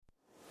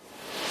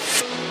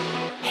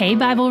Hey,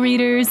 Bible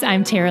readers,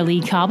 I'm Tara Lee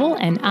Cobble,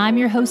 and I'm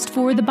your host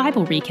for the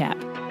Bible Recap.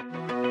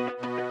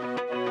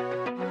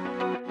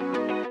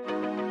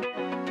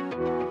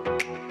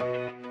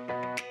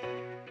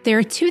 There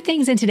are two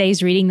things in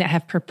today's reading that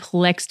have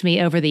perplexed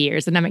me over the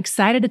years, and I'm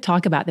excited to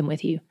talk about them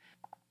with you.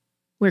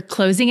 We're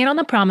closing in on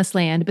the Promised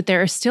Land, but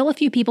there are still a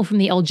few people from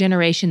the old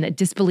generation that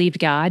disbelieved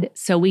God,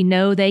 so we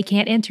know they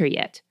can't enter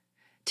yet.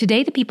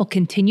 Today, the people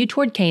continue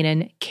toward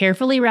Canaan,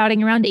 carefully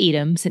routing around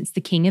Edom, since the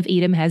king of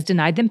Edom has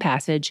denied them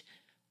passage.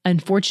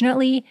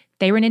 Unfortunately,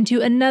 they run into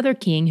another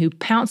king who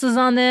pounces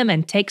on them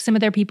and takes some of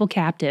their people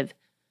captive.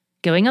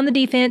 Going on the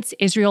defense,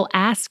 Israel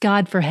asks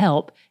God for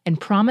help and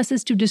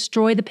promises to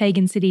destroy the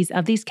pagan cities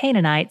of these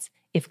Canaanites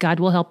if God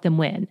will help them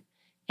win.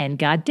 And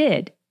God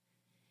did.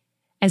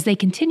 As they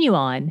continue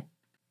on,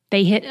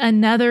 they hit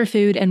another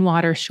food and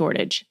water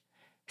shortage.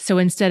 So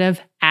instead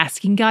of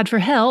asking God for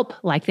help,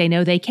 like they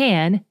know they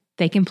can,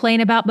 they complain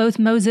about both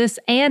Moses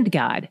and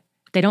God.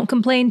 They don't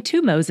complain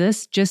to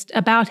Moses, just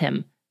about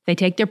him. They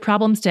take their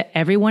problems to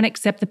everyone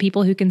except the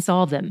people who can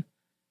solve them.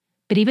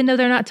 But even though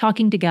they're not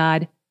talking to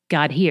God,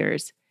 God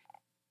hears.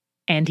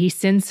 And he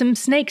sends some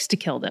snakes to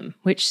kill them,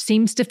 which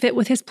seems to fit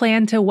with his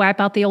plan to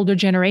wipe out the older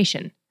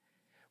generation.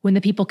 When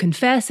the people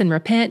confess and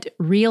repent,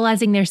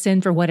 realizing their sin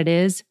for what it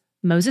is,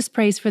 Moses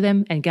prays for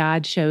them and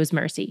God shows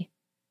mercy.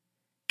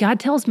 God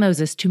tells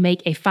Moses to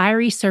make a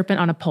fiery serpent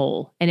on a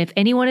pole, and if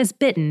anyone is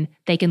bitten,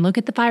 they can look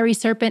at the fiery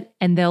serpent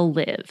and they'll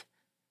live.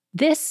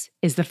 This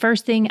is the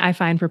first thing I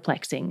find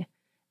perplexing,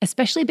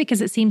 especially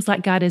because it seems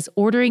like God is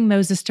ordering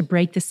Moses to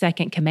break the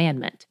second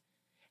commandment.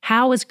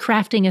 How is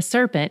crafting a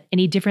serpent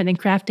any different than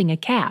crafting a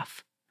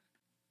calf?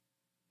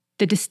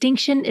 The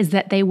distinction is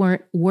that they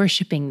weren't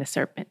worshiping the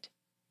serpent.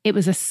 It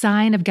was a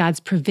sign of God's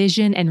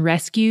provision and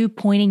rescue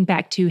pointing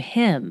back to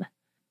him.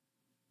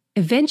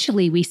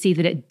 Eventually, we see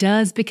that it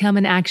does become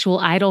an actual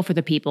idol for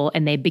the people,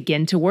 and they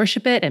begin to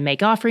worship it and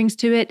make offerings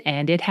to it,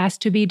 and it has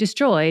to be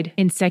destroyed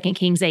in 2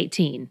 Kings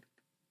 18.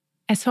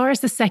 As far as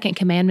the second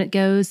commandment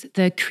goes,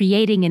 the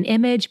creating an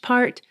image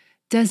part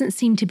doesn't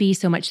seem to be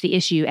so much the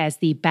issue as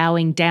the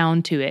bowing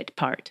down to it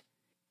part.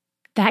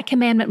 That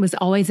commandment was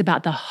always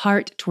about the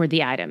heart toward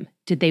the item.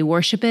 Did they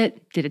worship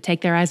it? Did it take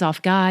their eyes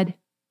off God?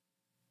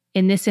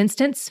 In this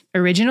instance,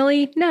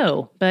 originally,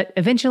 no, but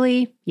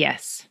eventually,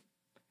 yes.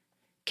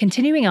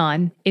 Continuing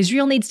on,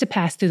 Israel needs to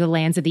pass through the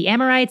lands of the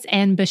Amorites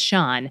and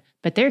Bashan,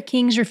 but their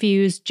kings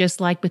refuse, just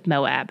like with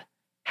Moab.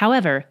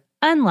 However,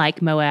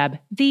 unlike Moab,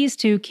 these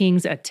two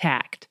kings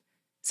attacked.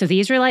 So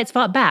the Israelites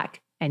fought back,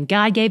 and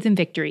God gave them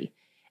victory.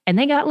 And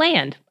they got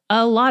land,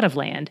 a lot of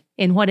land,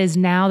 in what is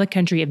now the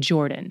country of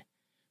Jordan.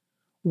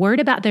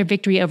 Word about their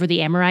victory over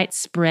the Amorites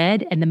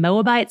spread, and the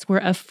Moabites were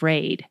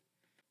afraid.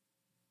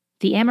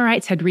 The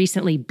Amorites had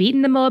recently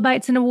beaten the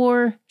Moabites in a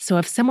war, so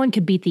if someone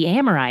could beat the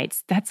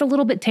Amorites, that's a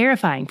little bit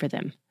terrifying for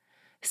them.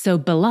 So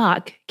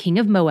Balak, king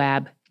of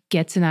Moab,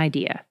 gets an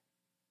idea.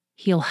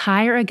 He'll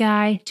hire a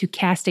guy to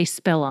cast a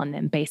spell on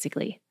them,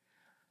 basically.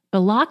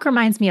 Balak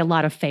reminds me a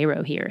lot of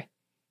Pharaoh here.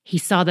 He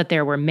saw that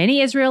there were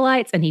many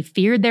Israelites, and he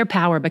feared their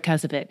power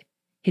because of it.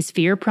 His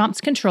fear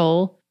prompts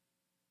control.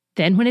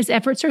 Then when his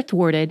efforts are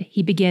thwarted,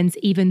 he begins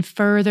even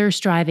further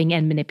striving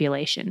and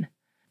manipulation.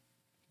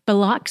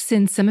 Balak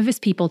sends some of his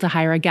people to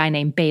hire a guy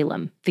named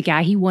Balaam, the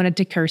guy he wanted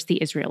to curse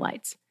the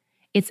Israelites.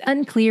 It's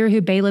unclear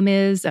who Balaam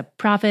is, a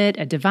prophet,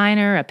 a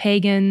diviner, a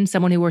pagan,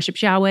 someone who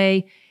worships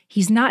Yahweh.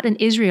 He's not an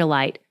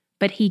Israelite,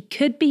 but he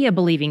could be a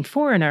believing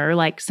foreigner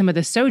like some of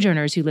the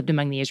sojourners who lived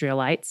among the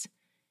Israelites.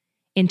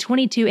 In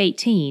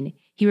 22:18,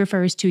 he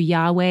refers to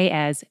Yahweh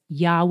as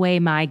Yahweh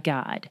my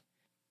God.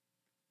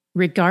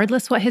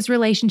 Regardless what his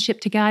relationship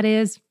to God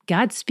is,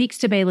 God speaks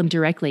to Balaam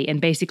directly and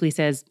basically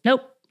says,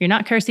 nope, you're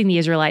not cursing the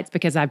Israelites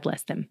because I've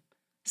blessed them.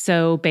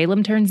 So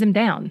Balaam turns him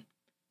down.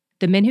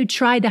 The men who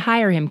tried to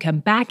hire him come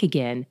back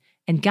again,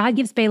 and God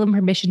gives Balaam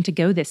permission to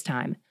go this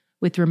time,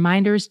 with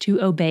reminders to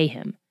obey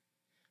him.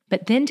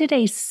 But then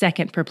today's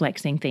second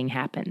perplexing thing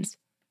happens.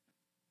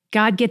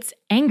 God gets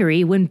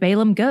angry when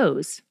Balaam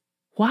goes.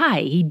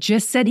 Why? He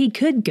just said he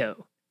could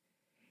go.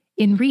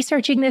 In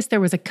researching this, there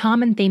was a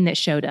common theme that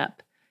showed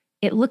up.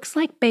 It looks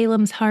like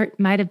Balaam's heart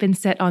might have been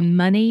set on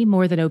money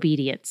more than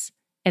obedience.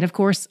 And of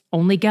course,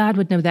 only God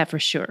would know that for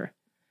sure.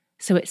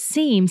 So it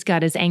seems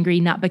God is angry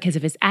not because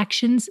of his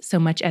actions so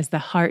much as the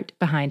heart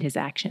behind his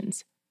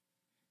actions.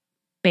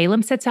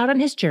 Balaam sets out on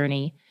his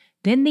journey,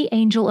 then the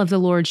angel of the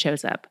Lord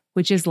shows up,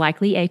 which is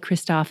likely a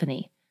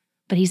Christophany.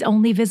 But he's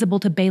only visible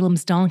to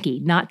Balaam's donkey,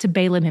 not to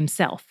Balaam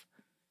himself.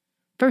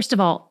 First of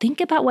all, think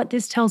about what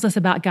this tells us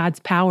about God's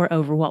power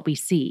over what we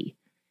see.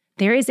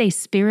 There is a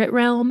spirit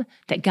realm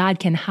that God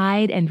can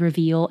hide and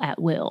reveal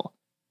at will.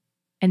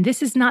 And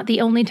this is not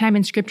the only time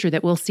in Scripture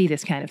that we'll see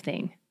this kind of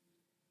thing.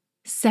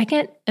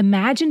 Second,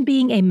 imagine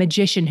being a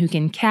magician who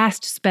can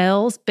cast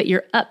spells, but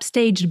you're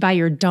upstaged by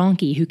your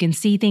donkey who can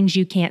see things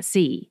you can't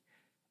see.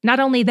 Not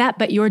only that,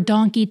 but your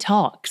donkey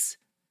talks.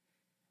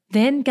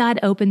 Then God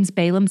opens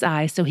Balaam's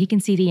eyes so he can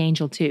see the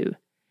angel too.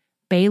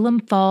 Balaam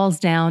falls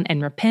down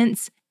and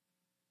repents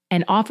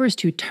and offers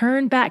to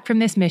turn back from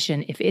this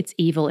mission if it's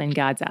evil in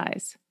God's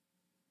eyes.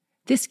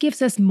 This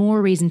gives us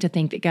more reason to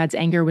think that God's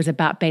anger was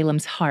about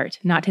Balaam's heart,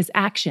 not his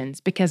actions,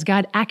 because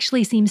God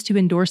actually seems to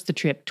endorse the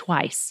trip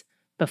twice,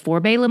 before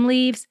Balaam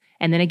leaves,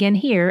 and then again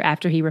here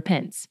after he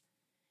repents.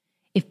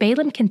 If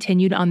Balaam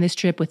continued on this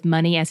trip with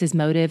money as his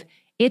motive,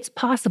 it's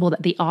possible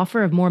that the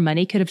offer of more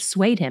money could have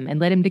swayed him and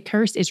led him to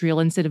curse Israel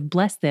instead of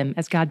bless them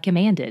as God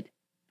commanded.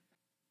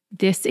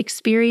 This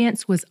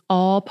experience was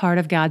all part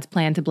of God's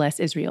plan to bless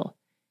Israel.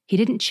 He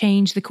didn't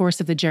change the course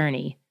of the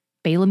journey.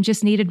 Balaam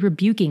just needed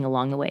rebuking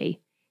along the way.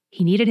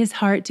 He needed his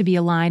heart to be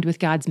aligned with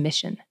God's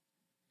mission.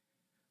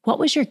 What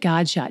was your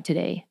God shot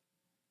today?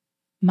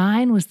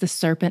 Mine was the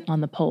serpent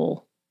on the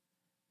pole.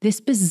 This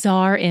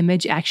bizarre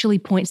image actually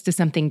points to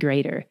something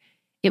greater.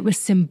 It was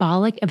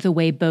symbolic of the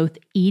way both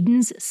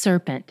Eden's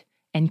serpent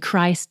and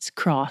Christ's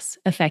cross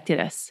affected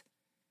us.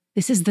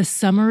 This is the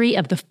summary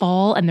of the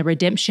fall and the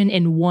redemption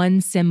in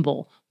one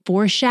symbol,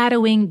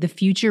 foreshadowing the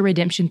future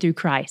redemption through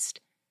Christ.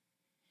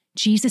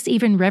 Jesus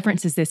even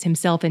references this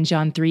himself in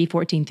John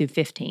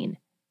 3:14-15.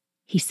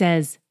 He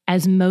says,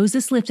 "As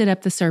Moses lifted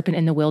up the serpent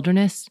in the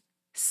wilderness,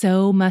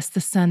 so must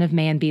the Son of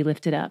Man be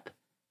lifted up,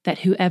 that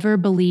whoever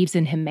believes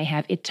in him may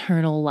have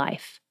eternal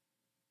life."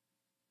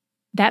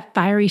 That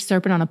fiery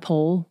serpent on a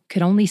pole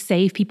could only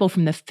save people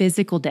from the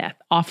physical death,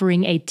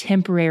 offering a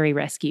temporary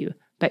rescue.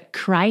 But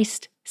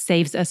Christ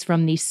saves us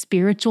from the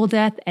spiritual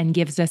death and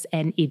gives us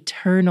an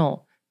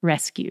eternal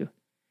rescue.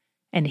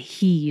 And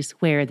he's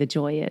where the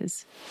joy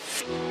is.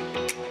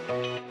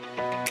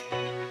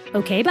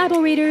 Okay,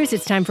 Bible readers,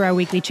 it's time for our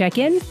weekly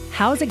check-in.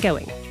 How's it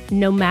going?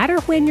 No matter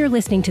when you're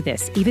listening to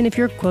this, even if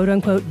you're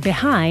quote-unquote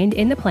behind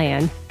in the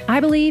plan, I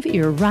believe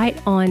you're right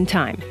on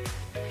time.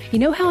 You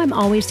know how I'm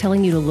always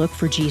telling you to look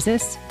for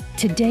Jesus?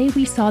 Today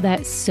we saw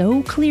that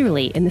so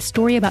clearly in the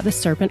story about the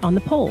serpent on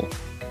the pole.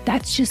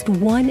 That's just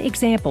one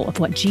example of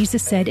what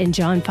Jesus said in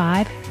John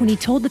 5 when he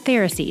told the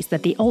Pharisees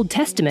that the Old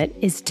Testament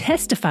is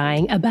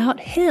testifying about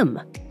him.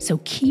 So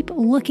keep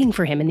looking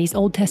for him in these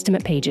Old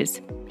Testament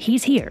pages.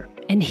 He's here,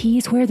 and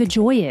he's where the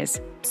joy is.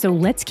 So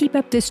let's keep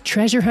up this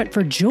treasure hunt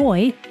for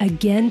joy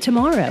again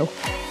tomorrow.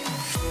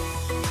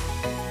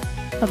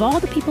 Of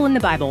all the people in the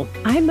Bible,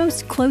 I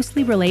most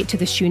closely relate to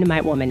the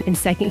Shunammite woman in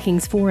 2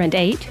 Kings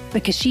 4-8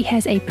 because she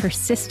has a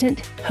persistent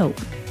hope.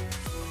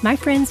 My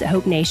friends at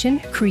Hope Nation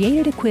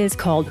created a quiz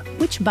called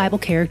Which Bible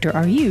Character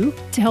Are You?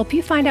 To help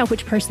you find out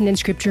which person in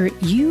Scripture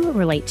you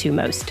relate to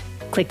most.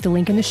 Click the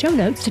link in the show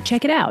notes to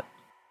check it out.